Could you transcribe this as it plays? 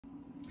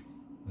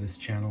This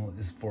channel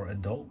is for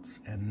adults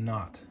and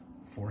not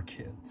for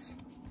kids.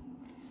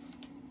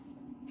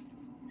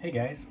 Hey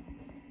guys,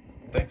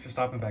 thanks for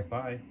stopping back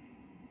by.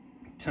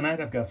 Tonight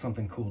I've got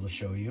something cool to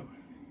show you.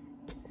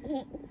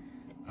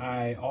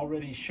 I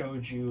already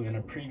showed you in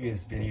a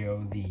previous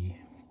video the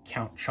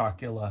Count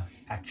Chocula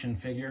action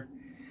figure.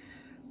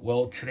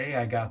 Well, today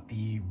I got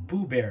the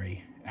Boo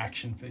Berry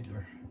action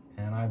figure,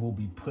 and I will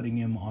be putting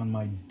him on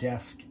my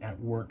desk at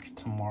work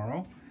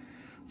tomorrow.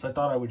 So I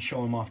thought I would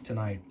show him off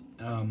tonight.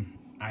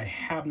 I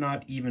have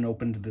not even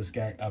opened this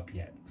guy up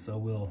yet, so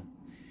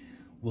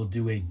we'll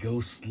do a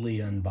ghostly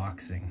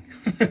unboxing.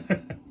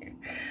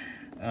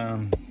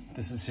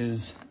 This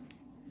is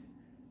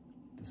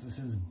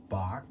his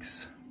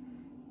box.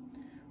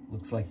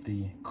 Looks like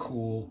the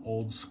cool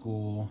old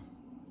school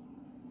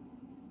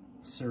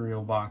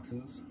cereal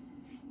boxes.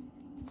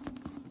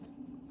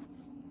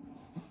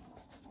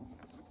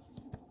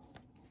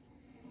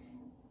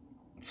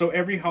 So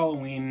every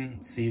Halloween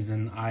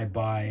season I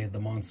buy the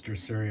Monster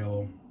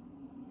cereal,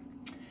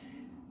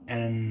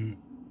 and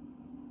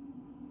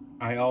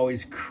I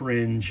always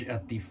cringe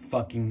at the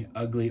fucking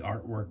ugly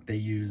artwork they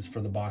use for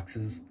the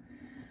boxes.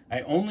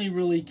 I only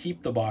really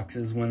keep the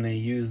boxes when they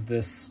use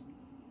this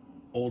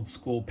old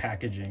school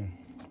packaging.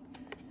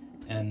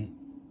 And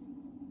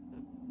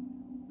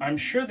I'm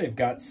sure they've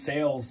got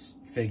sales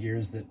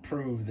figures that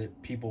prove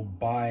that people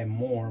buy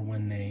more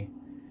when they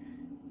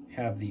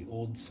have the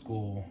old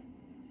school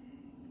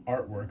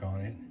artwork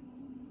on it.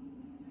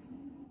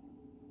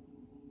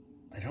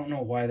 I don't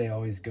know why they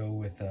always go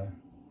with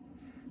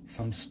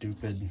some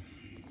stupid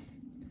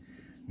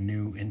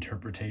new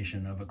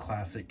interpretation of a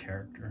classic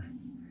character.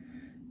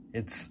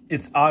 It's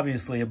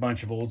obviously a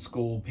bunch of old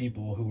school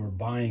people who are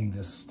buying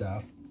this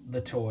stuff,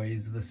 the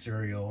toys, the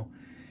cereal,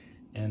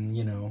 and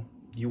you know,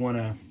 you want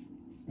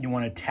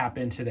to tap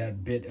into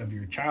that bit of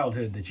your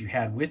childhood that you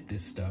had with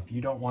this stuff.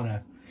 You don't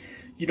want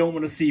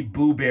to see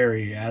Boo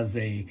Berry as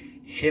a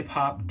hip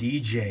hop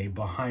DJ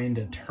behind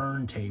a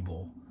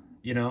turntable,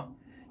 you know?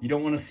 You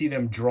don't want to see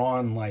them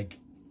drawn like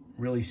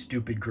really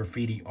stupid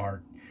graffiti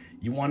art.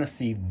 You want to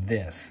see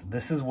this.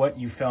 This is what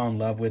you fell in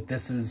love with.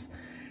 This is,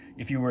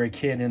 if you were a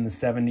kid in the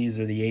 70s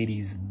or the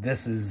 80s,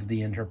 this is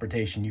the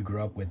interpretation you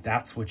grew up with.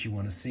 That's what you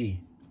want to see.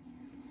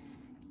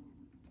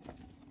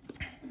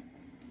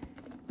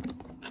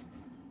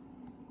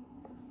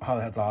 Oh,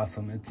 that's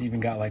awesome. It's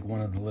even got like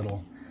one of the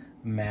little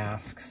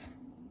masks.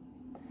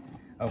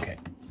 Okay,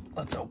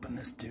 let's open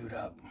this dude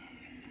up.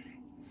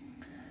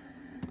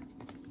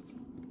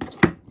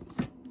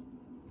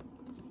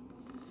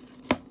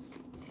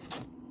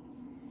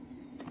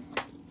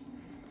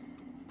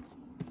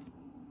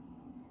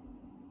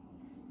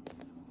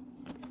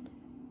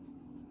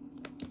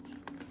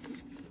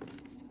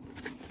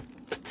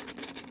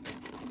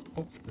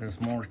 Oh, there's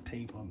more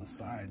tape on the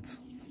sides.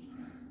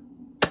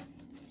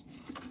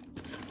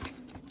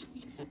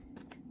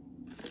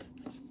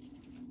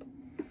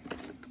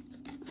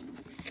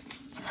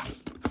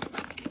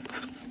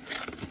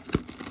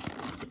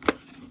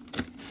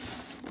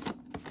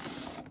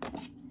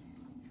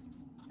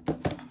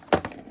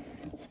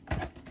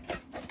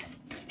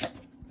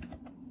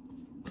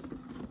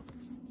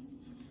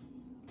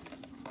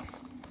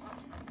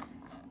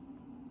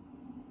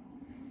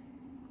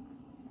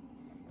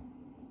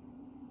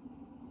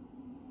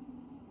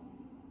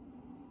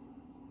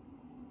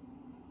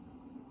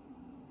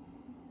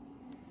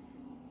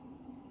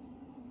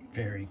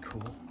 Very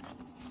cool.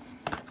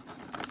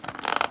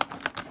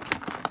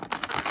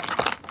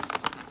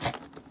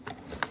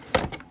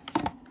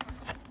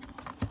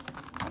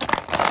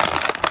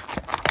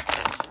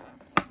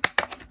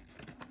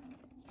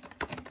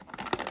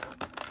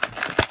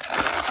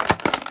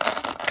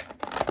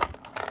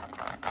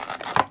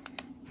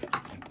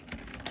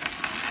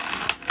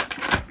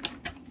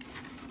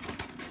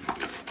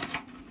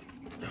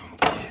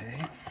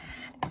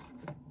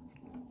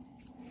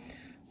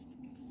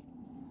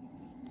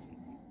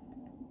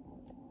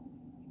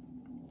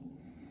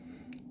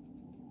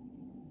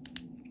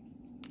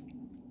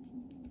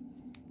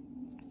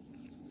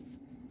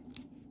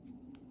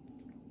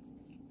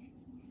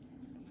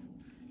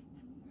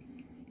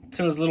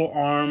 So his little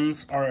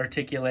arms are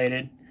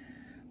articulated.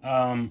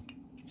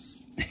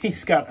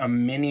 He's got a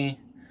mini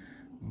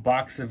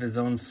box of his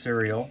own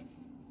cereal.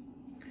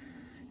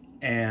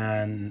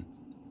 And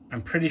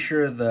I'm pretty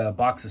sure the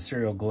box of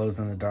cereal glows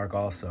in the dark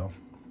also.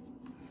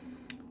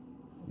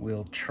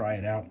 We'll try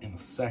it out in a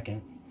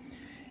second.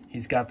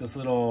 He's got this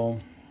little,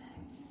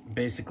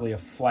 basically a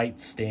flight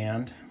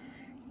stand.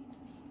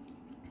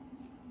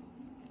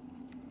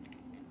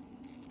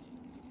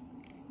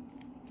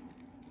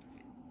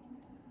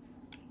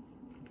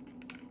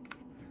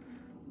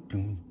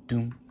 Doom,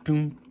 doom,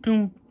 doom,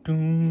 doom,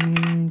 doom,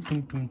 doom,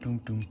 doom, doom,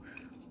 doom.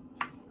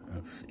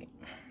 Let's see.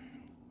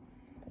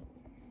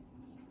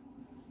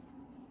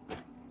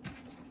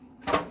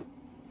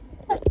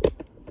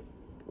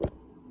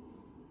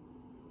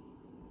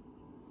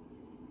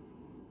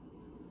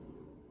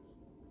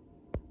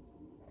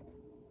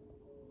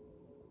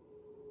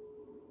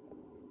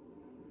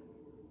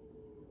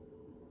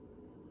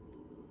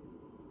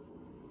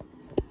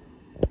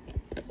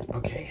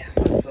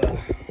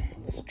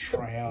 let's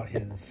try out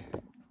his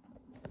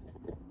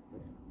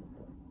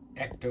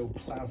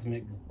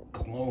ectoplasmic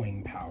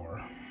glowing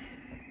power.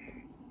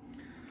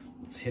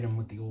 Let's hit him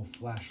with the old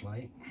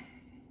flashlight.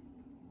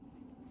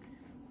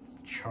 Let's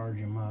charge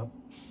him up.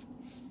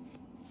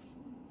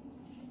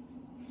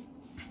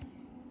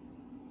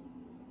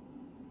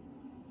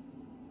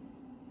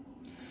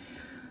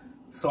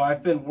 So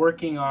I've been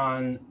working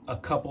on a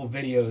couple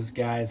videos,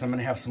 guys. I'm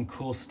gonna have some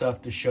cool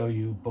stuff to show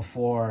you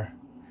before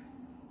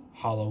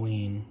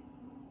Halloween.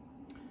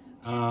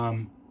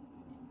 I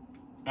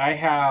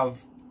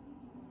have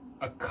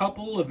a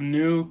couple of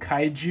new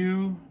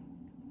kaiju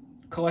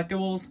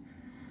collectibles,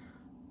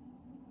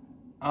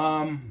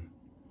 and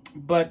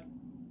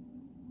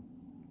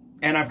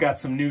I've got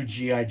some new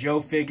G.I. Joe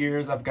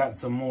figures. I've got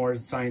some more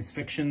science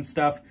fiction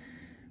stuff.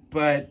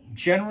 But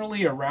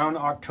generally around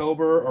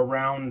October,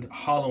 around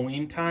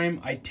Halloween time,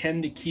 I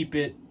tend to keep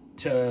it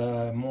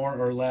to more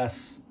or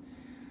less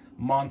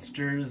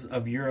monsters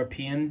of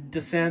European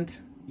descent,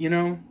 you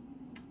know?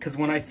 Because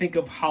when I think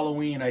of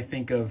Halloween, I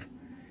think of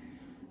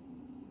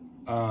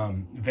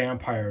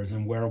vampires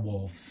and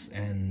werewolves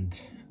and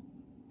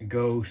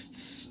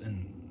ghosts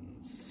and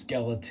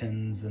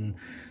skeletons and,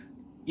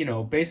 you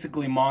know,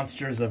 basically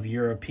monsters of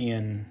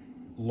European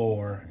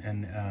lore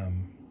and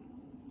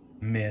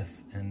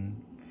myth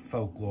and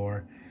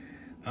folklore.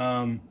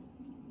 I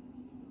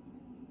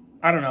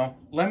don't know.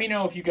 Let me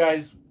know if you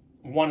guys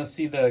want to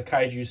see the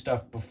kaiju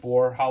stuff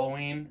before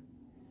Halloween.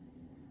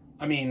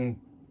 I mean,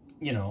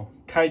 you know,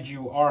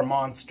 kaiju are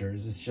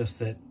monsters. It's just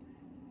that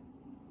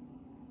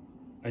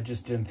I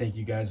just didn't think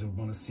you guys would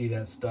want to see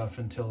that stuff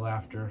until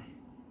after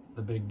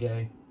the big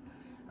day.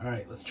 All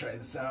right, let's try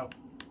this out.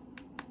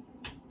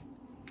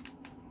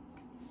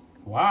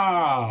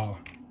 Wow.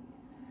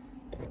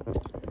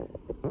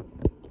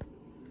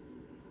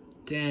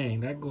 Dang,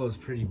 that glows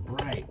pretty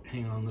bright.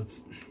 Hang on,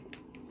 let's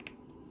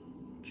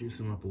juice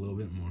them up a little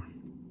bit more.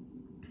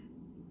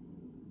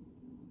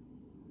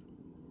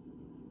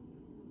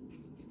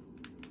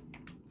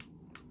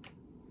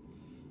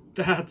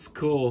 That's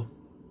cool.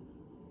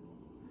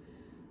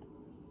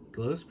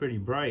 Glows pretty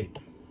bright.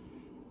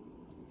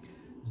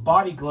 His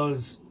body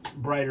glows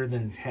brighter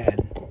than his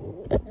head.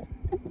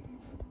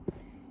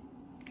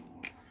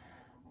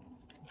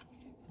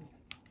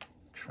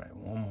 Try it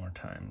one more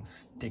time.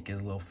 Stick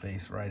his little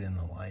face right in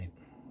the light.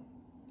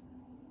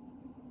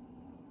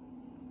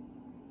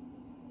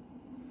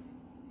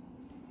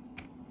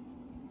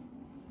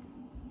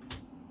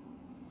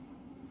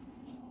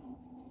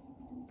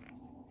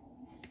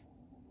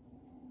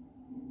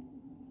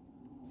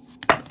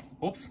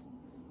 Whoops.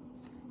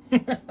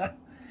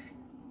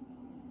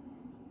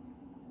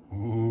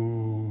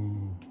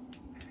 Ooh.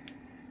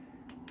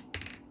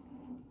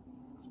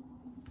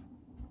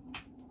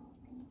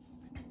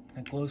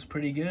 That glows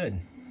pretty good.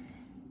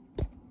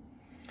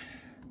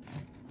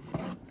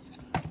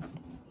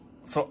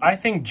 So I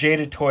think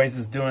Jada Toys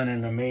is doing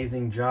an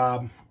amazing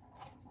job.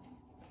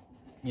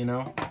 You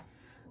know,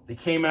 they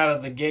came out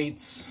of the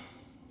gates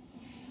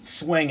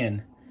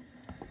swinging,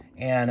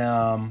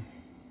 and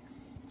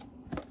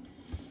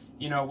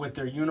you know, with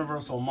their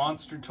Universal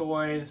Monster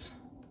toys,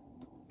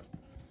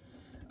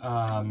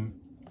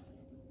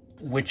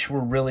 which were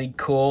really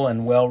cool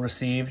and well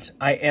received.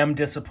 I am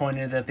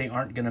disappointed that they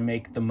aren't going to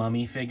make the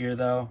Mummy figure,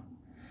 though.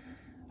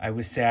 I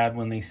was sad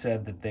when they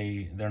said that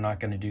they're not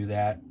going to do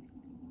that.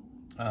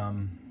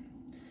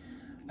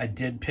 I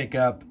did pick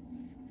up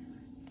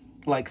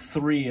like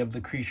 3 of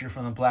the Creature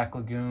from the Black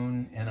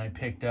Lagoon, and I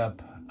picked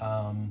up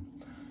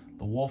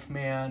the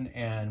Wolfman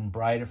and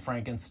Bride of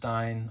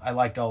Frankenstein. I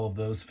liked all of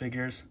those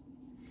figures.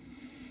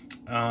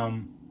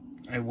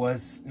 I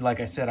was, like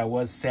I said, I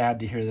was sad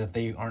to hear that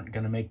they aren't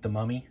going to make the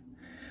Mummy.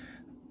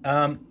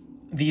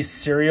 These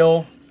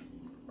cereal,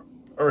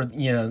 or,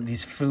 you know,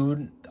 these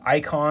food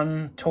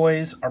icon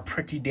toys are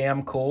pretty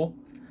damn cool.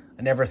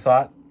 I never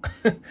thought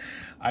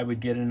I would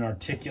get an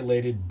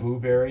articulated Boo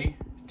Berry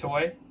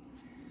toy.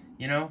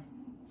 You know,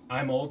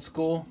 I'm old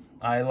school.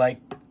 I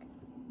like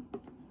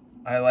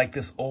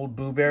this old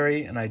Boo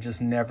Berry, and I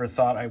just never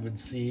thought I would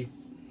see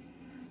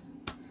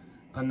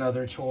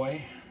another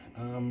toy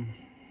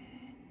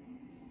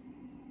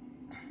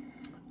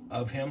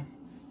of him.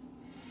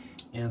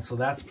 And so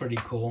that's pretty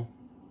cool.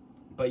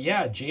 But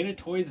yeah, Jada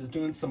Toys is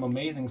doing some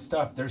amazing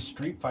stuff. Their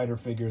Street Fighter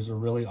figures are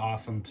really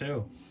awesome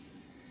too.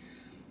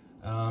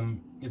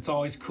 It's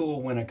always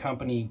cool when a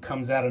company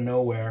comes out of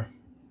nowhere.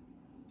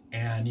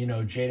 And, you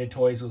know, Jada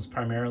Toys was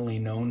primarily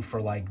known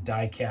for like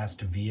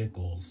die-cast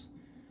vehicles,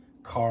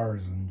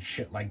 cars and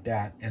shit like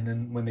that. And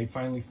then when they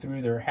finally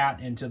threw their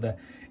hat into the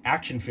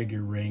action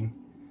figure ring,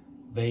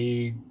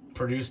 they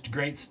produced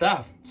great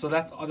stuff. So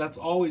that's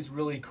always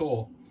really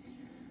cool.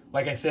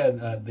 Like I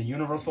said, the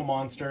Universal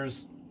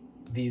Monsters,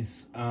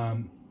 these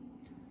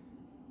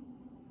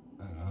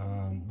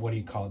what do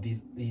you call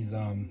it? These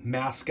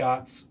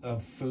mascots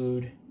of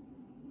food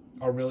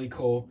are really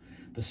cool.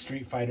 The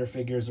Street Fighter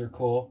figures are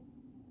cool.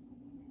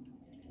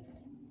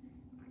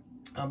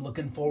 I'm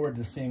looking forward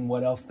to seeing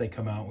what else they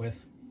come out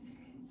with.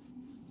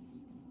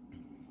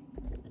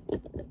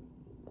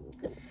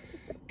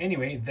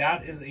 anyway,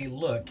 that is a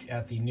look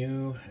at the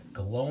new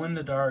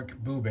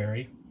glow-in-the-dark Boo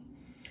Berry.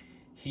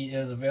 He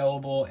is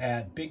available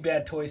at Big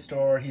Bad Toy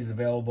Store. He's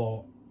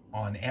available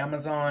on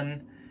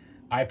Amazon.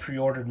 I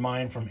pre-ordered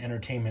mine from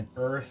Entertainment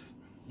Earth.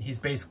 He's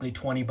basically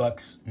 20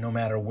 bucks no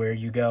matter where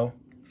you go.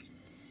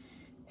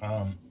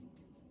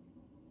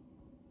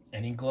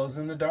 And he glows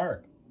in the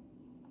dark.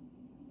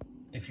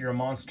 If you're a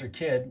monster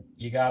kid,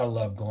 you gotta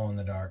love glow in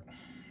the dark.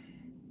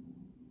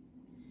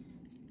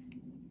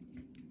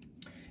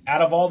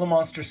 Out of all the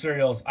monster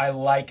cereals, I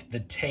like the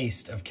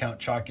taste of Count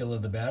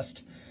Chocula the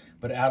best.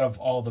 But out of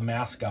all the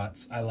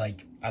mascots, I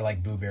like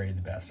Boo Berry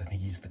the best. I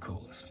think he's the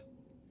coolest.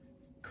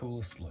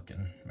 Coolest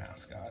looking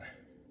mascot.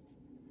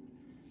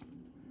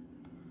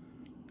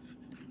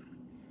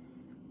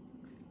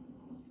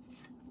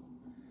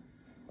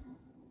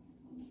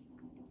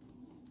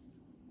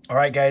 All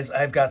right, guys,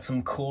 I've got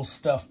some cool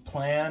stuff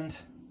planned.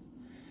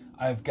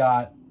 I've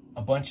got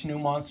a bunch of new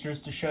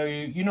monsters to show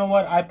you. You know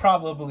what? I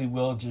probably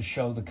will just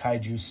show the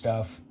kaiju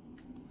stuff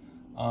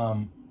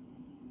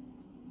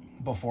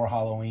before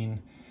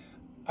Halloween.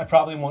 I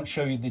probably won't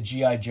show you the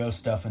G.I. Joe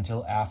stuff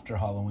until after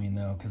Halloween,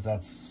 though, because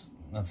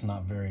that's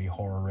not very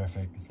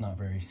horrific. It's not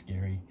very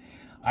scary.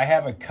 I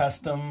have a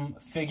custom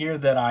figure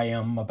that I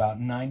am about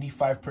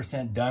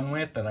 95% done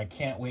with that I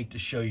can't wait to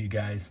show you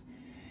guys.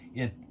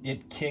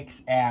 It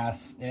kicks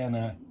ass,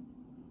 and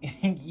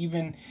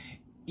even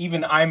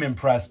I'm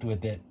impressed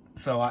with it.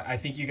 So I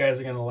think you guys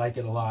are going to like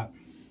it a lot.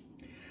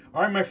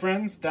 All right, my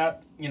friends,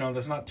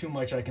 there's not too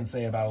much I can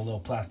say about a little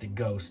plastic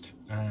ghost.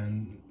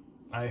 And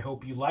I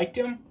hope you liked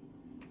him.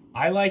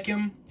 I like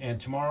him, and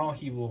tomorrow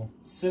he will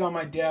sit on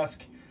my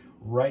desk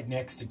right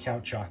next to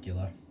Count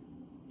Chocula,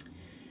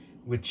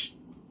 which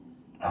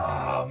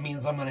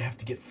means I'm going to have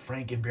to get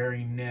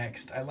Frankenberry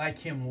next. I like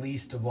him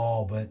least of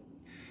all, but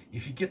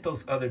if you get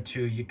those other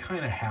two, you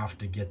kind of have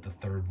to get the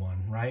third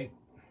one, right?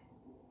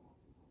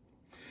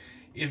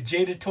 If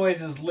Jada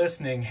Toys is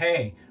listening,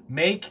 hey,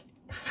 make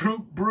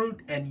Fruit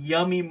Brute and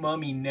Yummy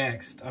Mummy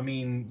next. I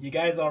mean, you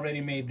guys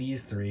already made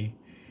these three.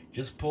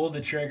 Just pull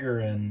the trigger,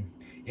 and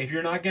if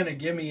you're not going to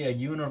give me a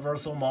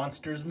Universal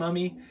Monsters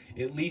mummy,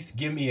 at least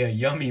give me a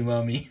Yummy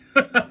Mummy.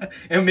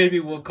 And maybe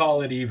we'll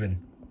call it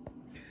even.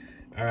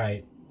 All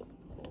right.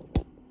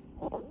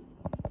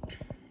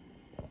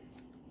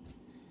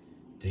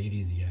 Take it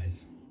easy,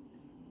 guys.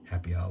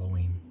 Happy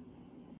Halloween.